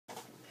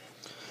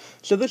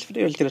So this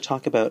video is going to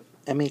talk about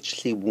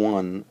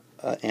MHC1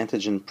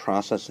 antigen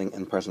processing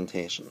and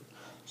presentation.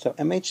 So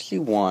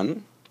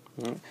MHC1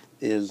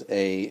 is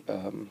a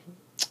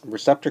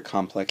receptor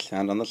complex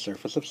found on the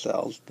surface of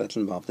cells that's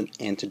involved in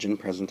antigen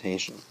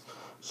presentation.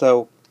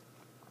 So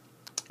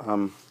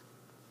the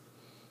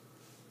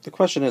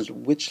question is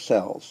which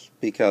cells,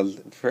 because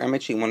for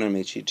MHC1 and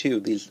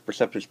MHC2 these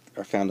receptors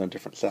are found on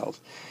different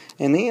cells.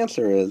 And the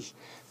answer is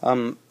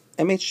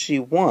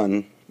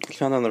MHC1 is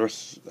found on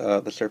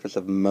the surface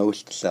of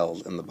most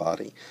cells in the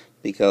body,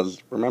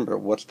 because remember,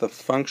 what's the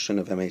function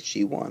of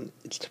MHC1?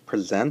 It's to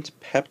present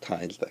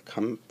peptides that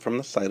come from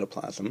the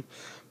cytoplasm,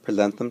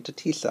 present them to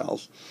T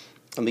cells,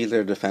 and these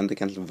are to defend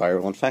against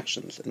viral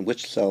infections. And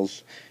which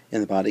cells in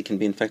the body can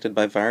be infected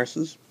by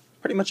viruses?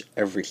 Pretty much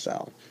every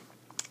cell.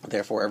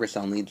 Therefore, every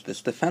cell needs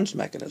this defense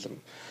mechanism.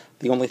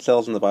 The only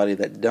cells in the body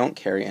that don't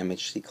carry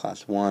MHC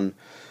class 1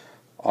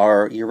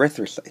 are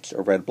erythrocytes,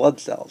 or red blood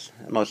cells,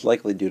 most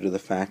likely due to the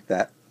fact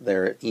that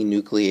they're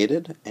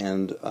enucleated,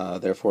 and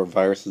therefore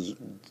viruses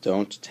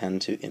don't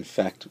tend to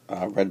infect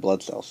red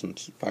blood cells,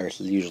 since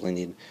viruses usually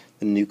need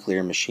the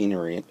nuclear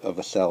machinery of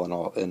a cell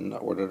in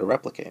order to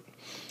replicate.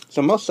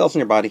 So most cells in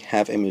your body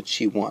have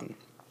MHC1.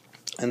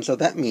 And so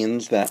that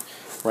means that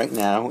right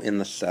now in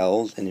the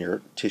cells, in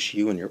your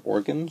tissue and your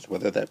organs,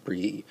 whether that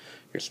be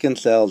your skin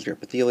cells, your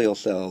epithelial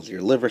cells,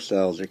 your liver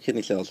cells, your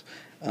kidney cells,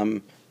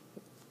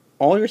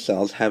 all your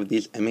cells have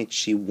these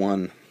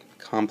MHC1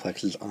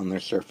 complexes on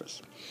their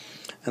surface.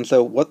 And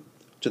so what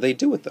do they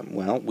do with them?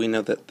 Well, we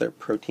know that they're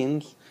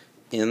proteins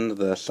in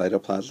the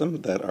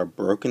cytoplasm that are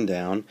broken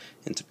down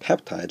into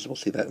peptides. We'll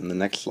see that in the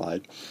next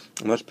slide.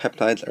 And those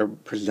peptides are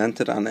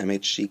presented on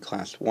MHC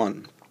class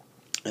 1.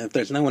 And if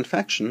there's no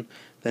infection,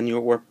 then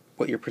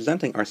what you're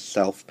presenting are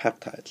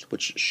self-peptides,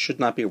 which should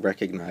not be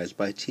recognized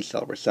by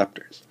T-cell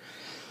receptors.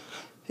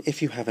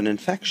 If you have an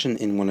infection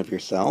in one of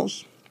your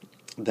cells,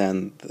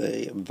 then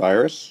the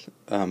virus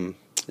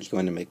is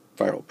going to make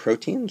viral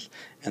proteins,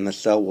 and the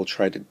cell will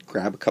try to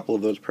grab a couple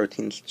of those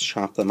proteins,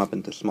 chop them up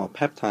into small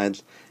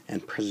peptides,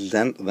 and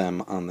present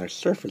them on their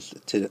surface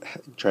to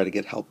try to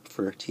get help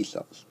for T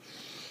cells.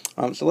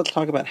 So let's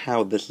talk about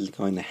how this is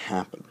going to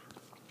happen.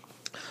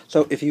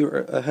 So if you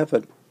have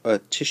a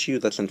tissue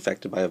that's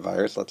infected by a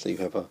virus, let's say you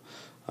have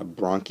a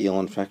bronchial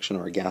infection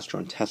or a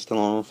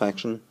gastrointestinal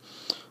infection,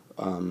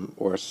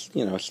 or a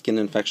skin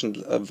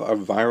infection, a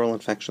viral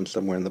infection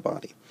somewhere in the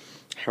body.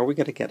 How are we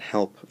going to get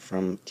help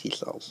from T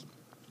cells?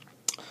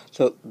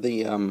 So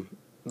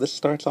this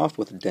starts off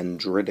with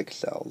dendritic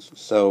cells.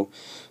 So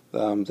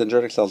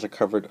dendritic cells are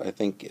covered, I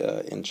think,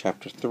 in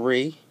Chapter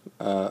 3.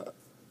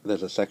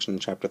 There's a section in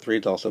Chapter 3.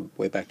 It's also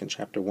way back in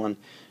Chapter 1.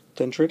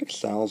 Dendritic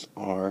cells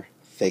are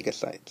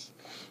phagocytes.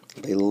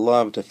 They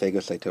love to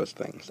phagocytose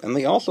things. And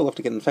they also love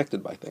to get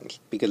infected by things,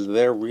 because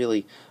they're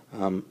really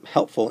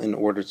helpful in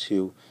order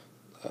to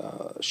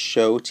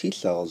show T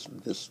cells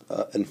this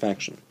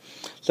infection.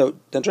 So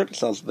dendritic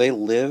cells, they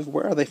live,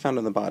 where are they found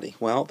in the body?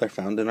 Well, they're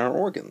found in our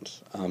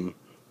organs,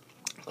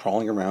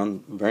 crawling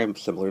around, very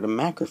similar to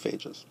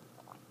macrophages.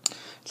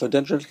 So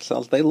dendritic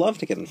cells, they love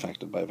to get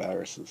infected by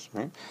viruses,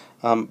 right?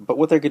 But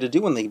what they're going to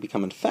do when they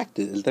become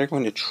infected is they're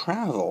going to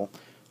travel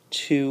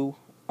to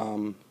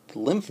the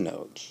lymph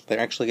nodes. They're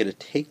actually going to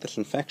take this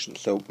infection.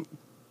 So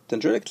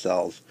dendritic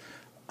cells,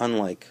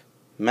 unlike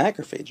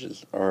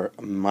macrophages, are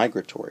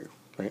migratory.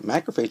 Right?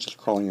 Macrophages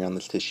crawling around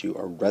this tissue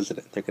are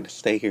resident. They're going to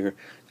stay here.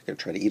 They're going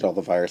to try to eat all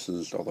the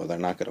viruses, although they're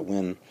not going to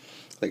win.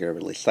 They're going to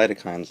release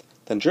cytokines.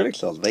 Dendritic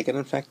cells, they get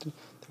infected.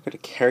 They're going to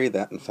carry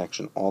that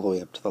infection all the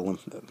way up to the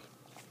lymph node.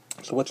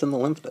 So what's in the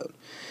lymph node?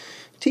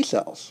 T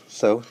cells.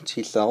 So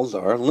T cells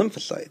are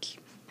lymphocytes.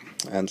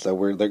 And so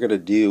they're going to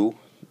do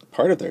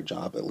part of their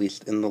job, at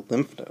least in the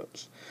lymph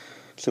nodes.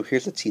 So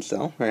here's a T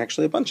cell, or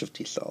actually a bunch of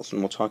T cells,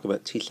 and we'll talk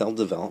about T cell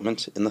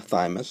development in the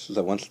thymus.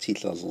 So once T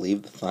cells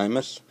leave the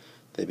thymus,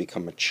 they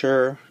become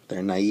mature.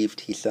 They're naive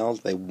T cells.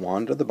 They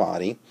wander the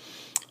body.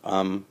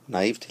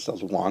 Naive T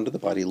cells wander the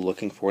body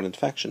looking for an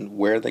infection.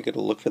 Where are they going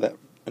to look for that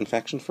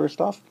infection first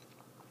off?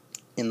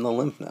 In the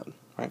lymph node,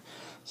 right?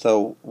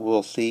 So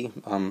we'll see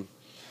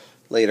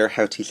later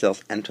how T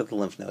cells enter the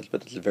lymph nodes,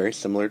 but it's very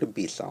similar to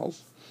B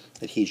cells,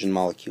 adhesion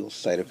molecules,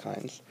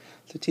 cytokines.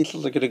 So T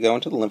cells are going to go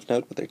into the lymph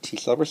node with their T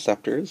cell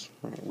receptors,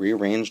 right,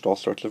 rearranged all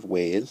sorts of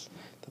ways,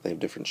 that they have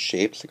different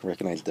shapes, they can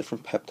recognize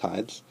different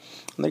peptides,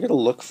 and they're going to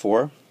look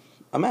for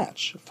a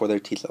match for their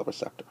T cell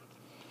receptor.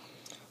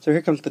 So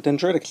here comes the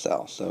dendritic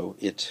cell. So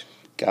it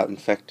got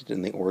infected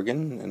in the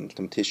organ and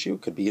some tissue.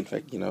 It could be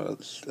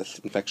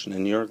infection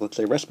in your, let's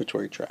say,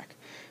 respiratory tract.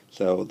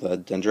 So the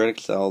dendritic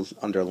cells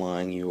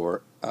underlying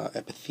your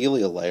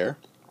epithelial layer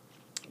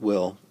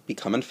will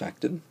become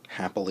infected,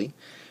 happily.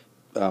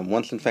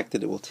 Once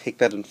infected, it will take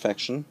that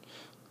infection,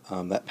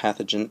 that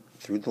pathogen,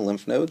 through the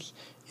lymph nodes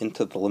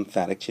into the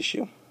lymphatic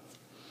tissue.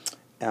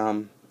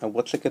 And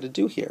what's it going to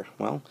do here?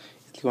 Well,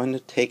 it's going to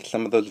take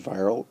some of those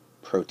viral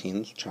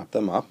proteins, chop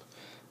them up,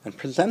 and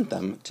present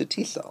them to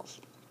T cells.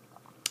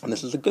 And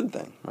this is a good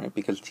thing, right?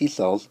 Because T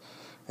cells,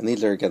 and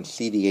these are, again,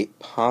 CD8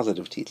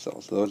 positive T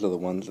cells. Those are the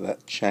ones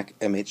that check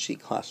MHC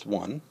class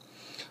 1.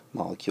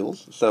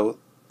 molecules. So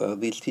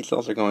these T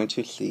cells are going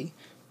to see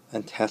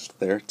and test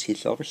their T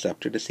cell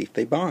receptor to see if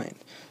they bind.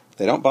 If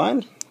they don't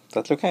bind,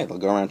 that's okay. They'll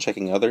go around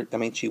checking other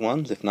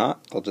MHC-1s. If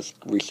not, they'll just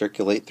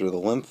recirculate through the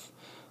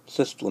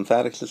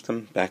lymphatic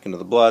system, back into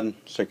the blood,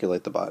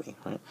 circulate the body.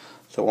 Right?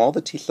 So all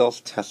the T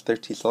cells test their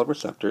T cell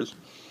receptors,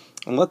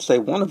 and let's say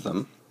one of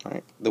them,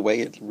 right, the way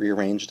it's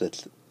rearranged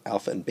its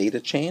alpha and beta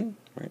chain,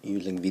 right,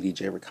 using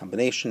VDJ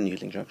recombination,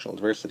 using junctional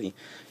diversity,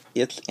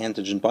 its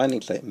antigen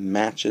binding site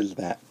matches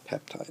that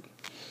peptide.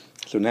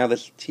 So now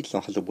this T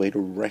cell has a way to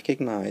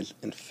recognize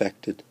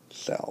infected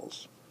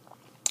cells.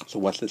 So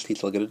what's this T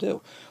cell going to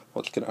do?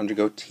 Well, it's going to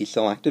undergo T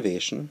cell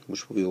activation,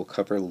 which we will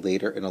cover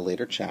later in a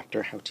later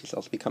chapter, how T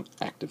cells become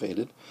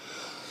activated.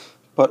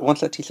 But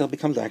once that T cell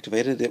becomes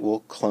activated, it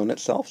will clone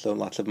itself, so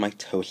lots of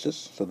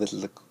mitosis. So this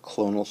is a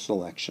clonal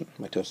selection.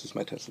 Mitosis,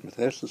 mitosis,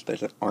 mitosis.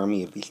 There's an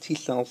army of these T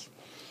cells.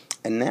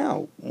 And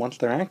now, once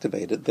they're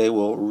activated, they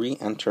will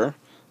re-enter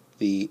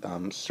the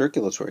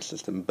circulatory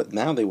system, but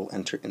now they will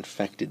enter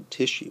infected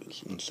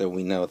tissues. And so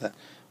we know that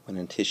when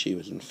a tissue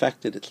is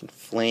infected, it's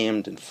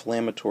inflamed,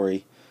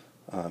 inflammatory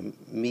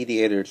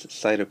mediators,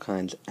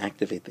 cytokines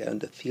activate the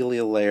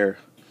endothelial layer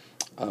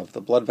of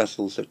the blood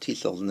vessels, so T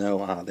cells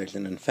know, there's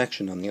an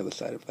infection on the other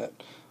side of that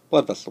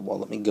blood vessel wall.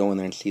 Let me go in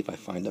there and see if I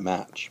find a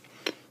match.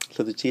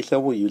 So the T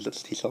cell will use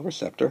its T cell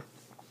receptor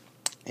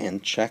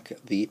and check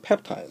the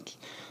peptides.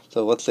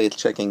 So let's say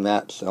it's checking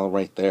that cell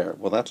right there.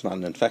 Well, that's not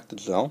an infected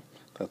cell.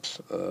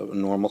 That's a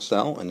normal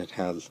cell, and it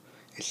has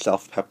a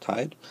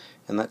self-peptide,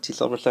 and that T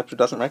cell receptor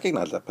doesn't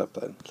recognize that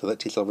peptide. So that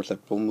T cell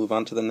receptor will move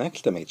on to the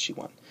next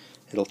MHC-1.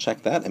 It'll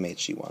check that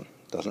MHC-1.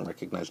 Doesn't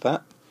recognize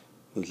that.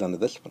 Moves on to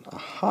this one.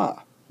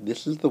 Aha!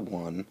 This is the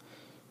one,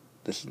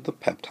 this is the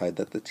peptide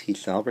that the T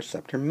cell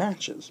receptor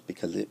matches,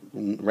 because it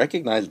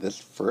recognized this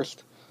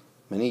first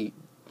many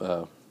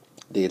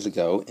days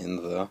ago in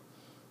the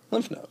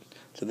lymph node.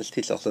 So this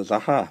T cell says,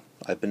 aha,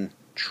 I've been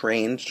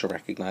trained to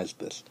recognize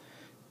this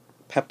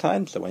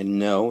peptide, so I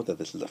know that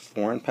this is a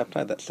foreign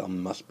peptide. That cell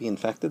must be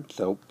infected,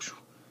 so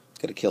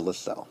gotta kill this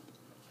cell.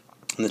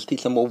 And this T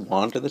cell will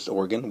wander this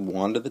organ,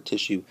 wander the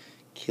tissue,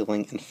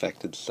 killing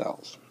infected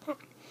cells.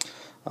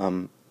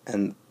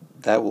 And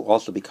that will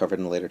also be covered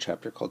in a later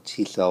chapter called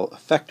T cell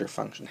effector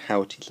function,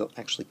 how a T cell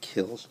actually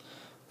kills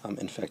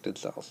infected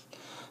cells.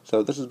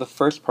 So this is the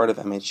first part of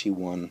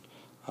MHC-1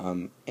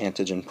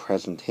 antigen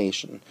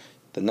presentation.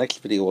 The next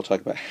video will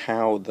talk about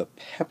how the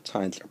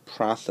peptides are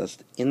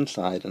processed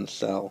inside a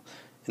cell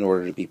in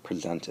order to be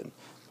presented.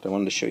 But I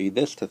wanted to show you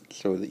this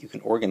so that you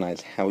can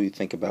organize how you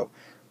think about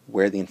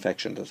where the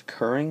infection is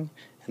occurring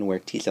and where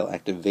T cell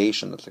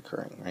activation is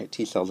occurring. Right?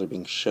 T cells are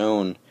being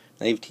shown,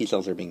 naive T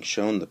cells are being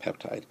shown the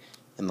peptide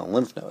in the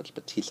lymph nodes,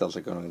 but T cells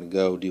are going to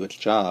go do its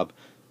job.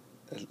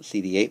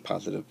 CD8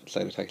 positive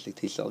cytotoxic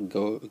T cell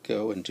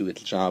go and do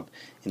its job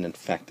in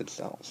infected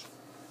cells.